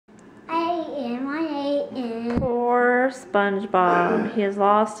Poor SpongeBob. He has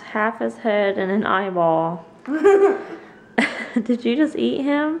lost half his head and an eyeball. Did you just eat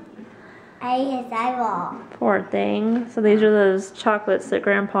him? I ate his eyeball. Poor thing. So these are those chocolates that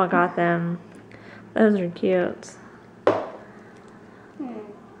Grandpa got them. Those are cute.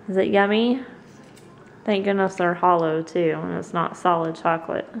 Is it yummy? Thank goodness they're hollow too, and it's not solid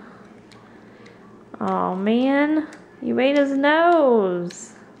chocolate. Oh man, you ate his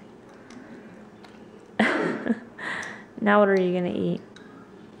nose. Now what are you gonna eat?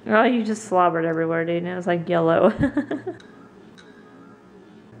 Oh, you just slobbered everywhere, dude. It was like yellow.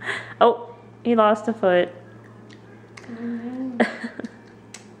 Oh, he lost a foot.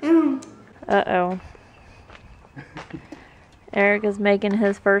 Uh-oh. Eric is making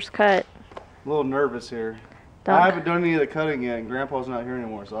his first cut. A little nervous here. I haven't done any of the cutting yet, and Grandpa's not here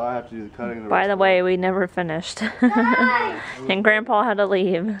anymore, so I have to do the cutting. By the way, we never finished. And Grandpa had to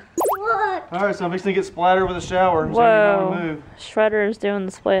leave. Alright, so I'm fixing to get splattered with a shower. Whoa. Shredder is doing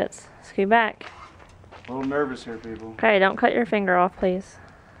the splits. Scoot back. A little nervous here, people. Okay, don't cut your finger off, please.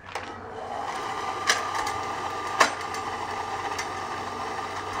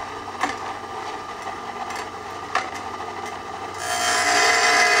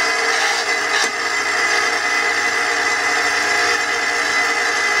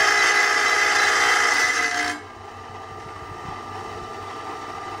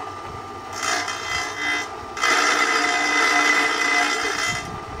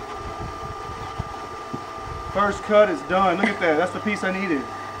 First cut is done. Look at that. That's the piece I needed.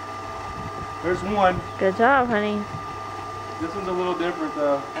 There's one. Good job, honey. This one's a little different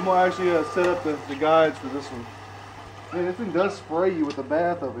though. I'm going to actually set up the guides for this one. Man, this thing does spray you with a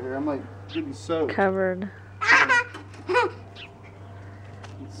bath over here. I'm like getting soaked. Covered. Let's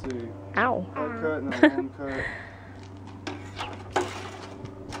see. Ow. Hard cut and then long cut.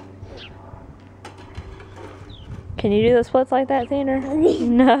 Can you do the splits like that, Xander?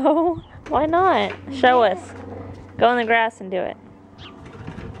 No. Why not? Show us. Go in the grass and do it.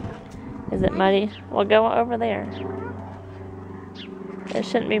 Is it muddy? Well, go over there. It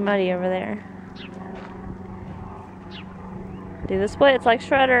shouldn't be muddy over there. Do the splits like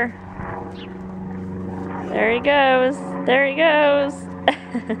Shredder. There he goes. There he goes.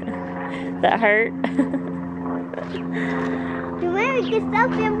 That hurt. You made me get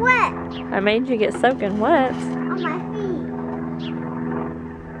soaking wet. I made you get soaking wet. On my feet.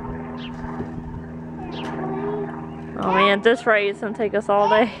 Oh man, this race is gonna take us all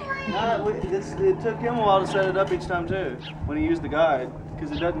day. It took him a while to set it up each time too, when he used the guide.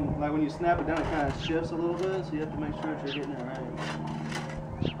 Because it doesn't, like when you snap it down, it kind of shifts a little bit, so you have to make sure that you're getting it right.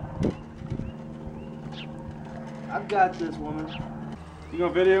 I've got this, woman. You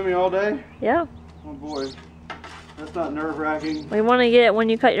gonna video me all day? Yeah. Oh boy. That's not nerve-wracking. We want to get when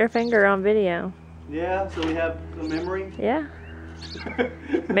you cut your finger on video. Yeah, so we have the memory? Yeah.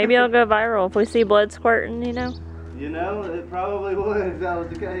 Maybe it'll go viral if we see blood squirting, you know? You know, it probably would if that was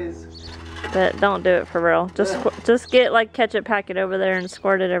the case. But don't do it for real. Just get like ketchup packet over there and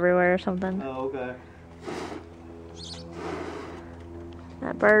squirt it everywhere or something. Oh, okay.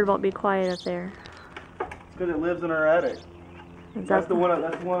 That bird won't be quiet up there. It's because it lives in our attic. That's the one.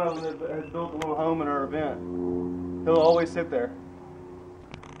 That's the one of them that has built a little home in our event. He'll always sit there.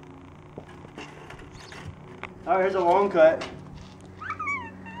 All right, here's a long cut.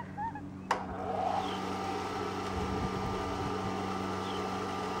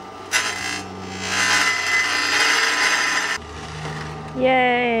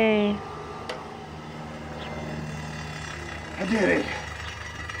 Yay! I did it.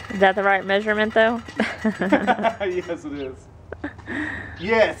 Is that the right measurement though? Yes, it is.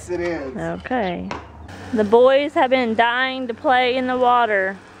 Yes, it is. Okay. The boys have been dying to play in the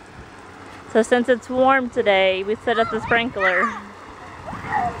water. So since it's warm today, we set up the sprinkler.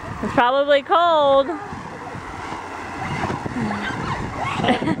 It's probably cold.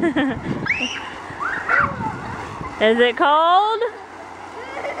 Is it cold?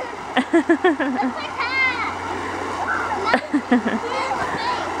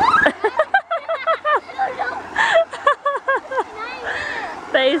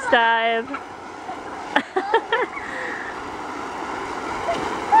 Face dive.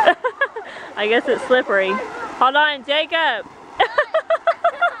 I guess it's slippery. Hold on, Jacob.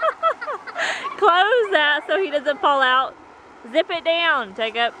 Close that so he doesn't fall out. Zip it down,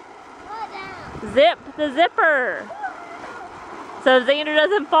 Jacob. Zip the zipper so Xander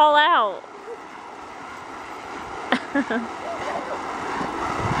doesn't fall out.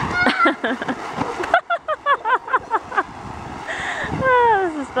 Oh,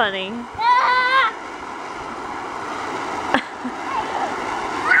 this is funny.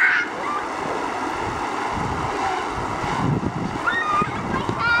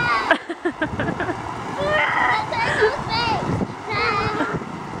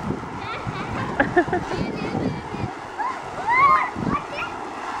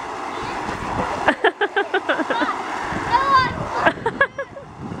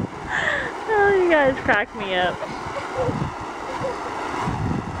 crack me up.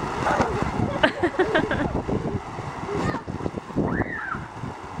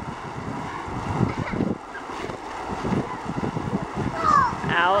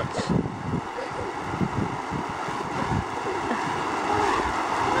 Ouch.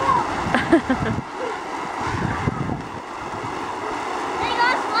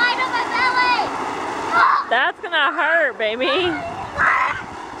 That's gonna hurt, baby.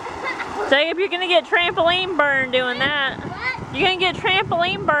 Jacob, you're gonna get trampoline burn doing that. You're gonna get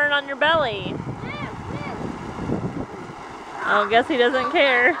trampoline burn on your belly. Oh, guess he doesn't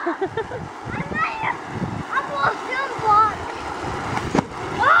care.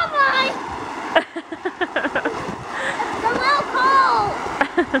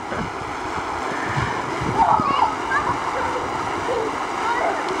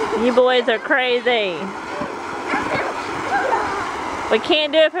 You boys are crazy. We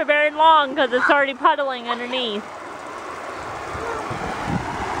can't do it for very long because it's already puddling underneath.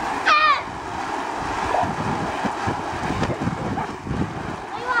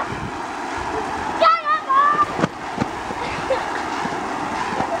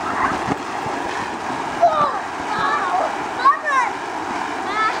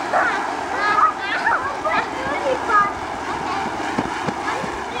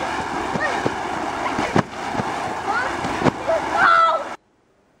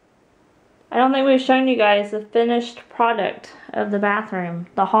 I don't think we've shown you guys the finished product of the bathroom,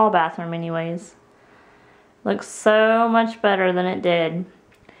 the hall bathroom anyways. Looks so much better than it did.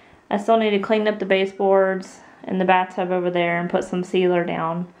 I still need to clean up the baseboards in the bathtub over there and put some sealer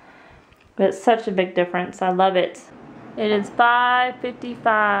down. But it's such a big difference. I love it. It is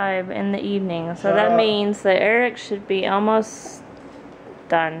 5:55 in the evening, so that means that Eric should be almost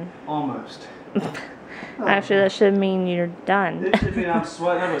done. Almost. Actually, that should mean you're done. It should mean I'm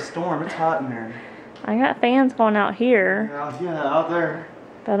sweating up a storm. It's hot in here. I got fans going out here. Yeah, out there.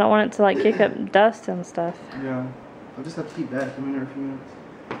 But I don't want it to like kick up dust and stuff. Yeah. I'll just have to keep that coming in a few minutes.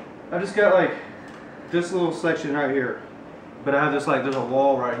 I just got like this little section right here. But I have this like, there's a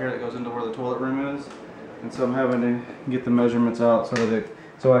wall right here that goes into where the toilet room is. And so I'm having to get the measurements out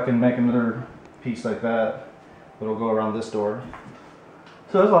so I can make another piece like that. That'll go around this door.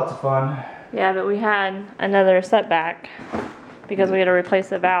 So it was lots of fun. Yeah, but we had another setback because we had to replace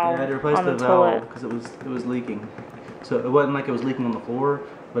the valve. Yeah, I had to replace on the the valve toilet. because it was leaking. So it wasn't like it was leaking on the floor,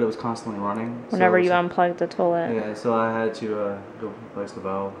 but it was constantly running. Whenever you unplugged the toilet. Yeah, so I had to go replace the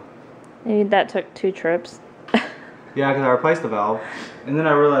valve. Maybe that took 2 trips. Yeah, because I replaced the valve, and then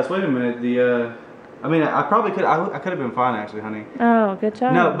I realized, wait a minute, I mean, I probably could, I could have been fine actually, honey. Oh, good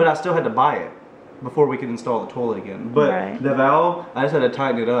job. No, but I still had to buy it before we could install the toilet again. But Right. the valve, I just had to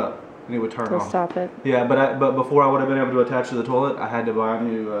tighten it up, and it would turn off. To stop it. Yeah, but before I would have been able to attach to the toilet, I had to buy a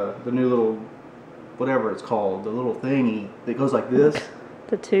new, the new little, whatever it's called, the little thingy that goes like this.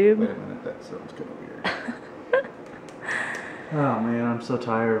 The tube. Wait a minute, that sounds kind of weird. Oh man, I'm so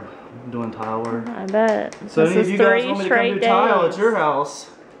tired of doing tile work. I bet. So this if is you guys 3 want me to come straight do days. tile at your house,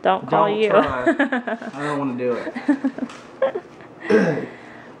 Don't call don't you. try. I don't want to do it.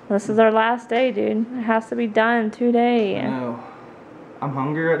 This is our last day, dude. It has to be done today. I know. I'm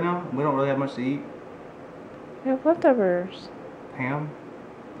hungry right now. We don't really have much to eat. We have leftovers. Ham.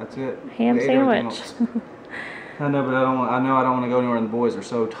 That's it. Ham We ate everything sandwich. else. I know, but I don't want to go anywhere. And the boys are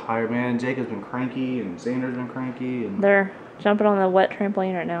so tired, man. Jacob's been cranky, and Xander's been cranky, and Jumping on the wet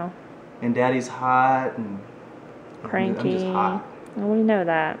trampoline right now. and Daddy's hot, and Cranky. I'm just hot. Well, we know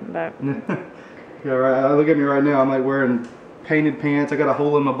that, but Yeah, right. Look at me right now. I'm like wearing painted pants. I got a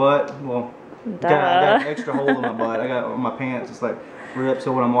hole in my butt. Well, I got an extra hole in my butt. I got on my pants. It's like ripped.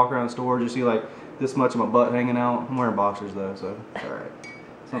 So when I'm walking around the stores, you see like this much of my butt hanging out. I'm wearing boxers though, so it's all right.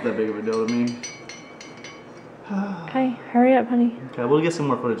 It's not that big of a deal to me. okay, hurry up, honey. Okay, we'll get some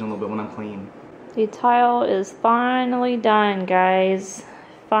more footage in a little bit when I'm clean. The tile is finally done, guys.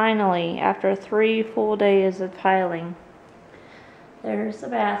 Finally, after 3 full days of tiling. There's the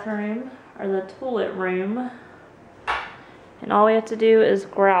bathroom, or the toilet room. And all we have to do is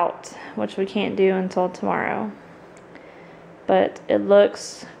grout, which we can't do until tomorrow. But it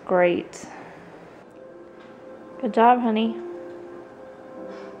looks great. Good job, honey.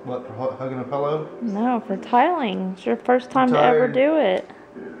 What, for hugging a pillow? No, for tiling. It's your first time to tired. ever do it.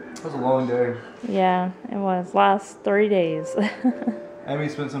 It was a long day. Yeah, it was. Last 3 days. Amy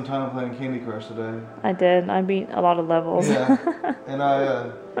spent some time playing Candy Crush today. I did. I beat a lot of levels. Yeah, and I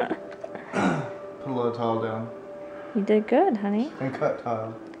put a lot of tile down. You did good, honey. And cut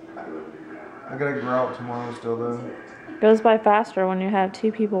tile. I gotta grout tomorrow still though. Goes by faster when you have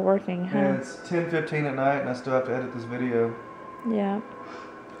 2 people working, huh? And it's 10:15 at night and I still have to edit this video. Yeah.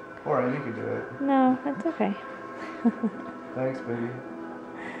 Or Amy could do it. No, it's okay. Thanks, baby.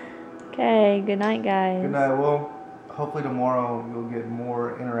 Okay, good night, guys. Good night. Well, hopefully tomorrow you'll get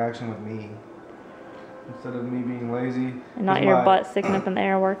more interaction with me. Instead of me being lazy. And not your butt sticking up in the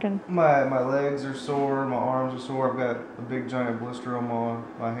air working. My legs are sore, my arms are sore. I've got a big giant blister on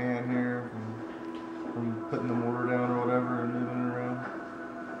my hand here from putting the mortar down or whatever and moving it around.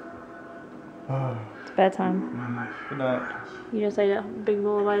 It's bedtime. Good night. You just ate a big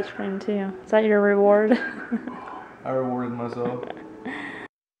bowl of ice cream too. Is that your reward? I rewarded myself.